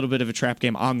feel like a little bit of a trap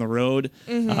game on the road.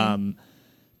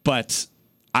 But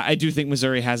I do think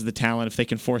Missouri has the talent. If they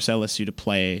can force LSU to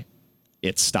play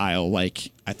its style,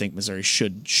 I think Missouri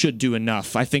should do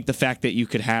enough. I think the fact that you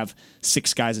could have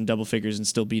 6 guys in double figures and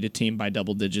still beat a team by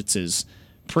double digits is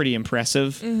pretty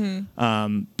impressive.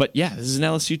 But yeah, this is an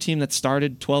LSU team that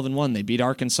started 12-1. They beat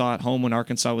Arkansas at home when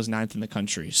Arkansas was 9th in the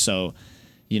country. So,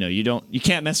 you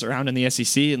can't mess around in the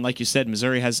SEC. And like you said,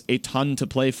 Missouri has a ton to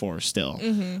play for still.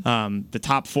 The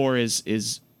top 4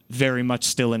 is very much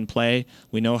still in play.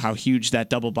 We know how huge that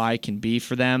double bye can be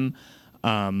for them.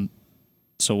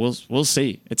 So we'll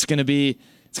see. It's going to be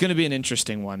It's going to be an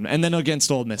interesting one. And then against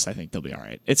Ole Miss, I think they'll be all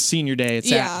right. It's senior day. It's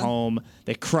at home.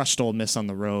 They crushed Ole Miss on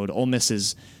the road. Ole Miss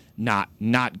is not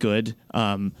good.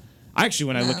 I actually,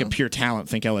 when I look at pure talent,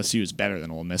 think LSU is better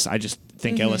than Ole Miss. I just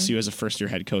think LSU as a first-year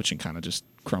head coach and kind of just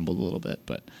crumbled a little bit.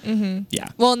 But, yeah.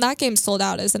 Well, and that game's sold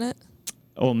out, isn't it?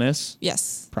 Ole Miss?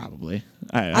 Yes. Probably.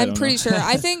 I'm pretty sure.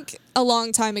 I think a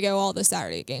long time ago, all the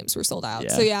Saturday games were sold out. Yeah.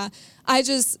 So, yeah, I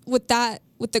just, with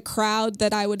the crowd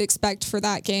that I would expect for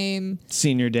that game.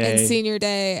 Senior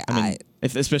day. I mean,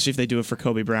 especially if they do it for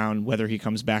Kobe Brown, whether he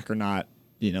comes back or not,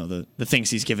 the things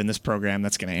he's given this program,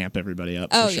 that's going to amp everybody up.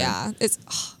 Oh, for sure. yeah.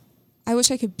 I wish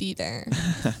I could be there.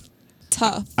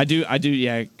 Tough. I do.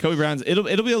 Yeah. Kobe Brown's, it'll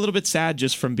be a little bit sad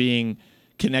just from being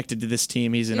connected to this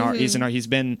team. He's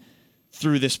been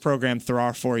through this program through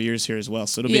our 4 years here as well.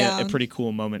 So it'll be a pretty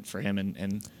cool moment for him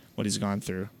and what he's gone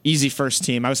through. Easy first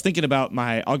team. I was thinking about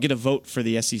I'll get a vote for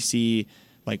the SEC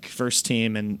first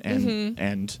team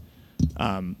and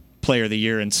player of the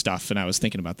year and stuff. And I was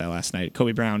thinking about that last night.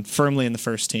 Kobe Brown firmly in the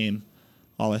first team,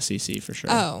 all SEC for sure.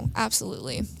 Oh,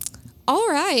 absolutely. All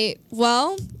right.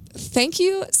 Well, thank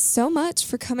you so much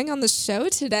for coming on the show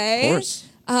today. Of course.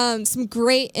 Some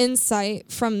great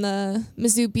insight from the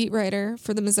Mizzou beat writer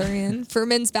for the Missourian for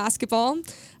men's basketball.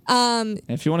 And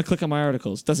if you want to click on my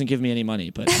articles, it doesn't give me any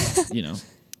money, but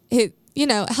it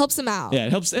helps them out. Yeah,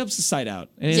 it helps the site out.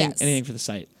 Anything for the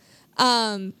site.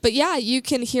 But yeah, you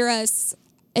can hear us.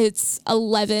 It's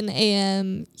 11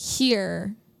 a.m.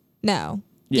 here. No.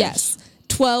 Yes.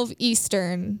 12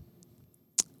 Eastern.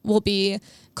 We'll be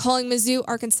calling Mizzou,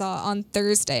 Arkansas on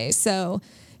Thursday. So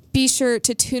be sure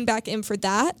to tune back in for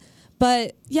that.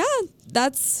 But yeah,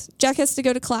 Jack has to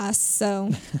go to class. So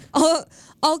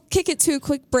I'll kick it to a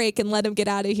quick break and let him get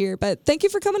out of here. But thank you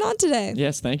for coming on today.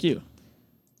 Yes, thank you.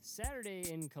 Saturday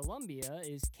in Columbia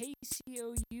is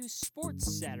KCOU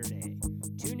Sports Saturday.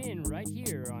 Tune in right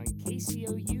here on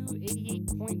KCOU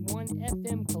 88.1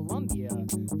 FM Columbia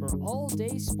for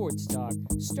all-day sports talk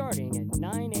starting at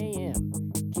 9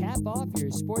 a.m. Cap off your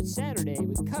Sports Saturday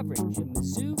with coverage of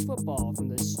Mizzou football from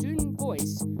the student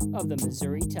voice of the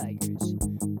Missouri Tigers.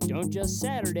 Don't just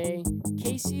Saturday,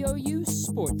 KCOU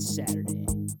Sports Saturday.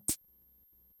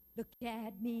 Look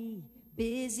at me,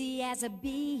 busy as a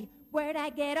bee. Where'd I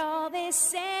get all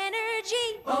this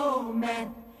energy? Oh,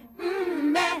 man,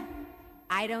 man.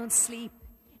 I don't sleep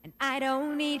and I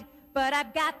don't eat, but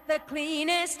I've got the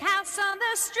cleanest house on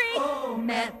the street. Oh,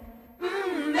 man,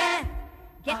 man.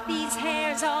 Get these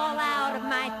hairs all out of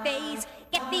my face.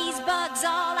 Get these bugs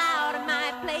all out of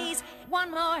my place.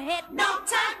 One more hit, no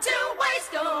time to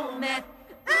waste. Oh, man,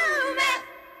 man.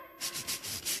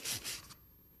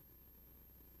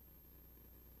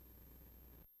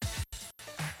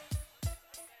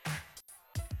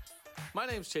 My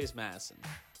name's Chase Madison.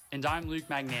 And I'm Luke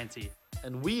Magnanti.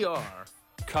 And we are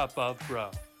Cup of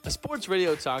Bro, a sports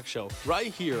radio talk show right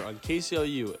here on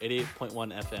KCOU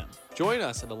 88.1 FM. Join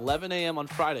us at 11 a.m. on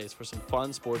Fridays for some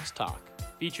fun sports talk.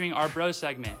 Featuring our Bro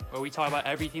segment, where we talk about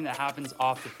everything that happens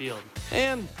off the field.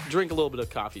 And drink a little bit of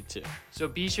coffee, too. So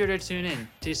be sure to tune in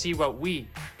to see what we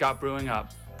got brewing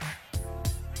up.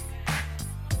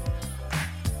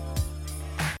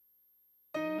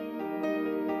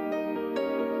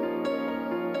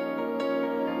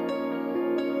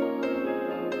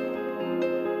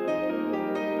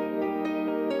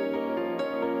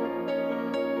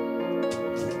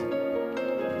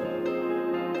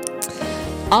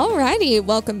 Alrighty,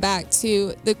 welcome back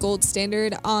to the Gold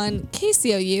Standard on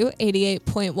KCOU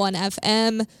 88.1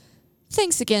 FM.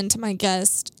 Thanks again to my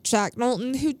guest, Jack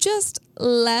Knowlton, who just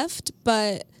left,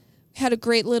 but had a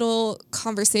great little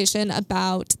conversation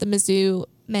about the Mizzou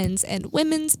men's and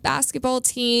women's basketball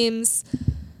teams.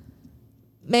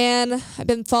 Man, I've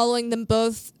been following them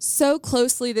both so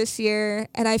closely this year,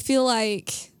 and I feel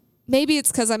like maybe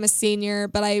it's because I'm a senior,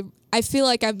 but I feel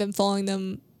like I've been following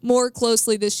them more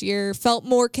closely this year, felt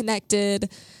more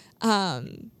connected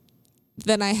than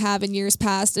I have in years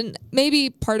past. And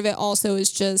maybe part of it also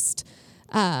is just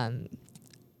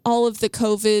all of the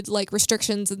COVID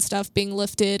restrictions and stuff being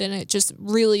lifted, and it just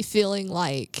really feeling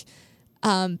like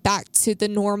back to the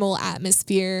normal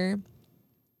atmosphere.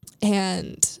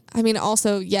 And I mean,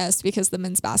 also, yes, because the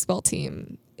men's basketball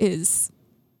team is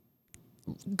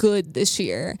good this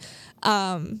year.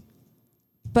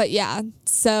 But yeah,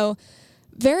 so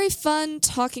very fun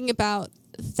talking about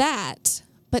that.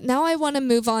 But now I want to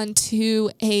move on to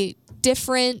a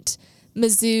different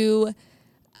Mizzou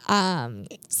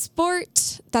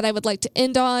sport that I would like to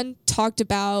end on. Talked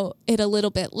about it a little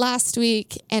bit last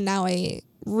week, and now I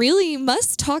really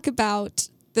must talk about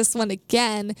this one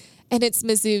again, and it's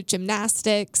Mizzou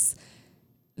gymnastics.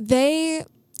 They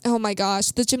oh my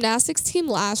gosh, the gymnastics team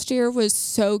last year was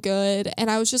so good. And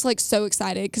I was just like so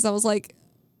excited because I was like,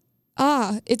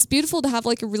 it's beautiful to have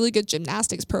like a really good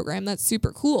gymnastics program. That's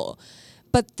super cool.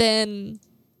 But then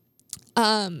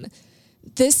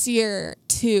this year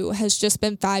too has just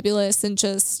been fabulous, and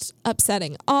just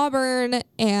upsetting Auburn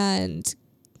and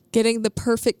getting the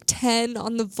perfect 10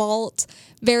 on the vault.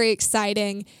 Very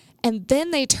exciting. And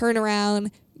then they turn around,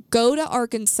 go to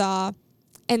Arkansas,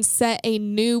 and set a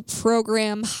new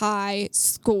program high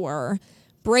score,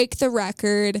 break the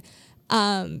record,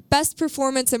 best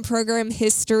performance in program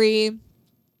history.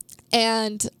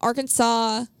 And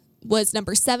Arkansas was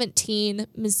number 17,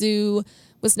 Mizzou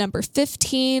was number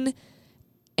 15,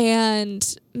 and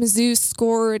Mizzou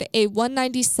scored a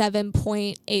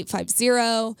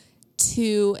 197.850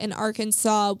 to an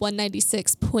Arkansas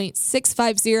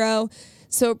 196.650.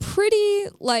 So pretty,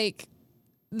 like,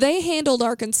 they handled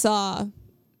Arkansas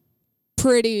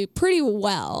pretty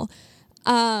well.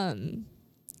 And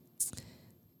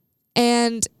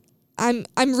I'm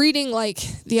reading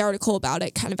like the article about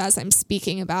it kind of as I'm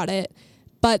speaking about it,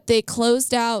 but they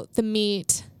closed out the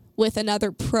meet with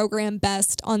another program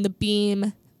best on the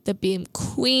beam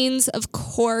queens, of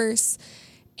course.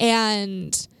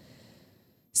 And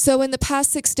so in the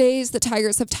past 6 days, the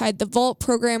Tigers have tied the vault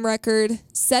program record,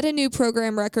 set a new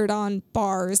program record on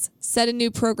bars, set a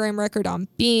new program record on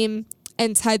beam,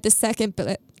 and tied the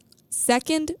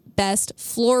second best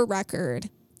floor record,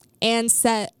 and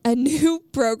set a new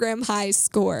program high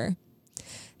score.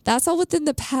 That's all within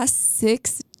the past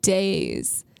 6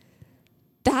 days.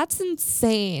 That's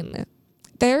insane.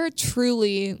 They're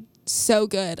truly so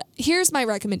good. Here's my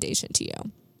recommendation to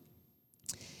you.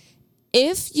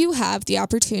 If you have the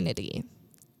opportunity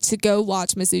to go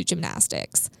watch Mizzou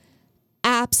gymnastics,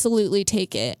 absolutely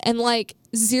take it. And like,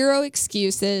 zero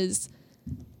excuses.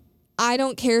 I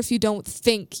don't care if you don't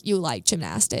think you like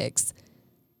gymnastics.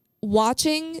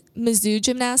 Watching Mizzou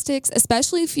gymnastics,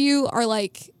 especially if you are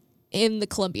like in the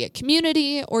Columbia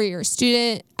community or you're a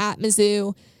student at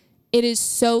Mizzou, it is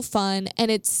so fun.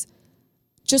 And it's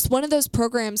just one of those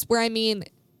programs where, I mean,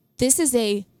 this is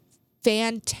a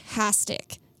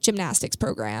fantastic gymnastics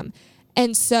program.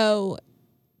 And so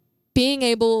being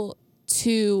able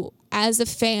to, as a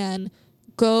fan,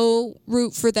 go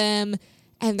root for them,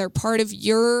 and they're part of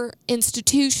your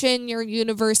institution, your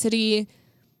university.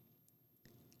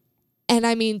 And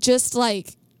I mean, just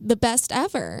like the best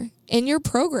ever in your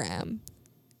program.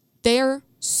 They're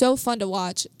so fun to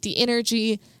watch. The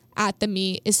energy at the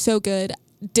meet is so good.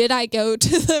 Did I go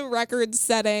to the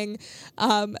record-setting,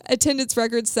 attendance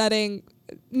record-setting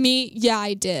meet? Yeah,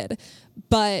 I did.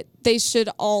 But they should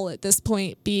all at this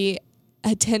point be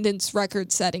attendance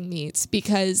record-setting meets,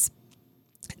 because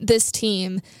this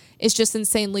team is just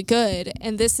insanely good.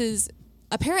 And this is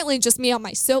apparently just me on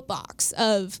my soapbox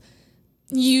of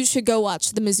you should go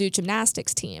watch the Mizzou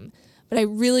gymnastics team. But I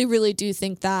really, really do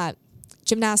think that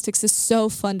gymnastics is so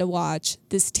fun to watch.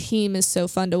 This team is so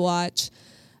fun to watch.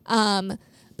 But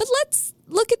let's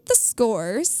look at the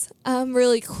scores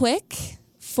really quick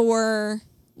for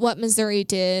what Missouri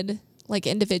did, like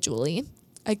individually,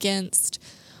 against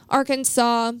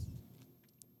Arkansas.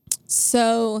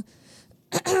 So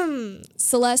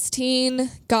Celestine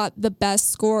got the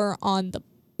best score on the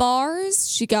bars.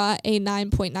 She got a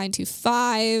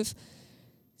 9.925.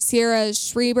 Sierra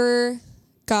Schreiber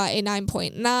got a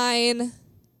 9.9.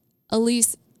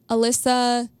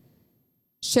 Alyssa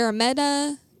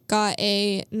Sharameda got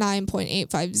a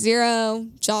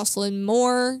 9.850. Jocelyn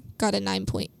Moore got a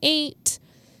 9.8.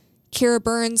 Kira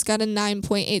Burns got a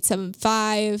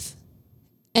 9.875.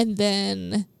 And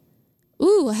then,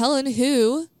 Helen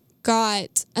Hu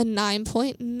got a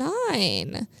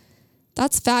 9.9.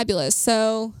 That's fabulous.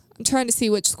 So I'm trying to see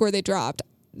which score they dropped.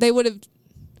 They would have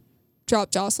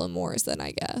dropped Jocelyn Moore's then,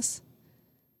 I guess.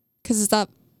 Because it's up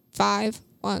 5,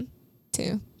 1,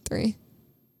 2, 3,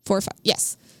 4, 5.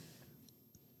 Yes.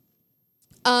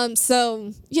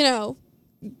 So,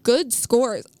 good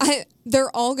scores.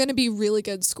 They're all going to be really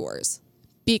good scores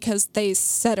because they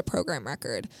set a program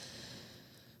record.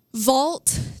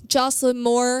 Vault, Jocelyn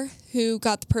Moore, who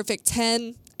got the perfect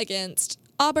 10 against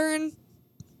Auburn.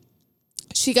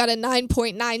 She got a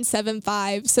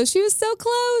 9.975, so she was so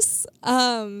close.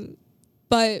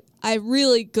 But a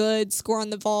really good score on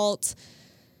the vault.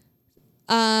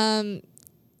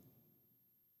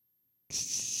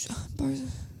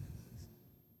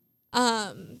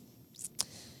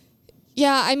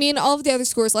 Yeah, I mean, all of the other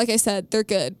scores, like I said, they're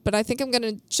good, but I think I'm going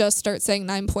to just start saying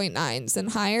 9.9s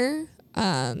and higher,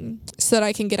 so that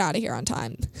I can get out of here on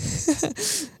time.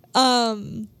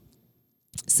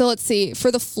 So let's see.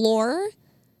 For the floor,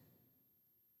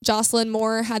 Jocelyn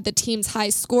Moore had the team's high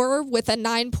score with a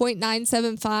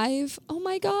 9.975. Oh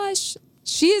my gosh,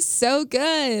 she is so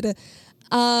good.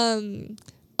 Alana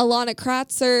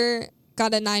Kratzer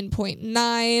got a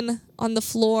 9.9 on the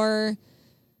floor.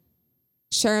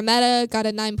 Sharametta got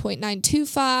a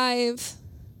 9.925.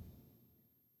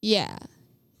 Yeah,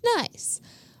 nice.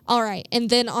 All right, and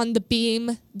then on the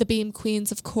beam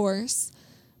queens, of course.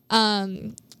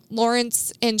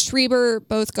 Lawrence and Schreiber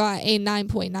both got a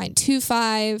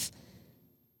 9.925.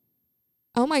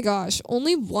 Oh my gosh,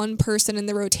 only one person in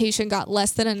the rotation got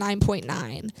less than a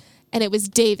 9.9, and it was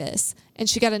Davis, and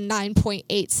she got a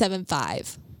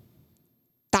 9.875.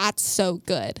 That's so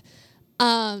good.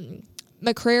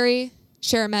 McCrary,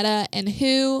 Sharametta, and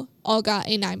Hu all got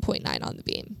a 9.9 on the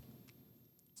beam.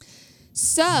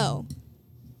 So,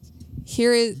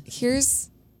 here's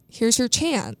your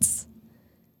chance.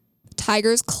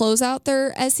 Tigers close out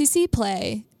their SEC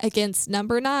play against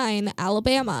number 9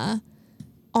 Alabama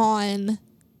on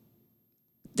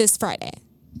this Friday.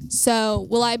 So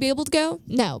will I be able to go?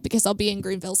 No, because I'll be in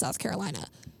Greenville, South Carolina.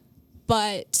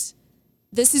 But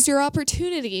this is your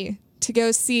opportunity to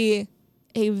go see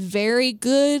a very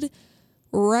good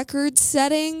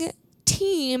record-setting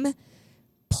team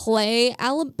play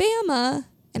Alabama,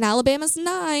 and Alabama's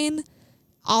 9.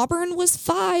 Auburn was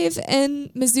 5,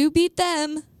 and Mizzou beat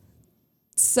them.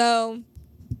 So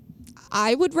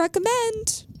I would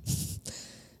recommend.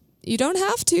 You don't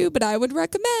have to, but I would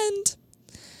recommend.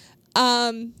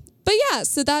 But yeah,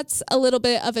 so that's a little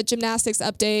bit of a gymnastics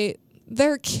update.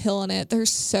 They're killing it. They're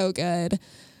so good.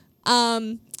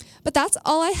 But that's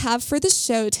all I have for the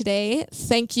show today.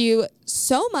 Thank you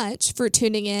so much for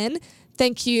tuning in.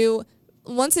 Thank you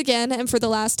once again, and for the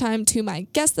last time, to my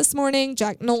guest this morning,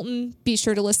 Jack Knowlton. Be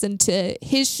sure to listen to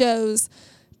his shows.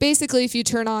 Basically, if you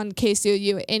turn on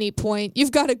KCOU at any point,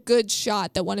 you've got a good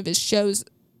shot that one of his shows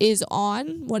is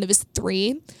on, one of his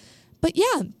 3. But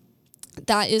yeah,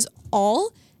 that is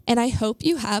all, and I hope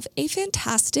you have a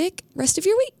fantastic rest of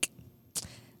your week.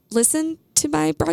 Listen to my broadcast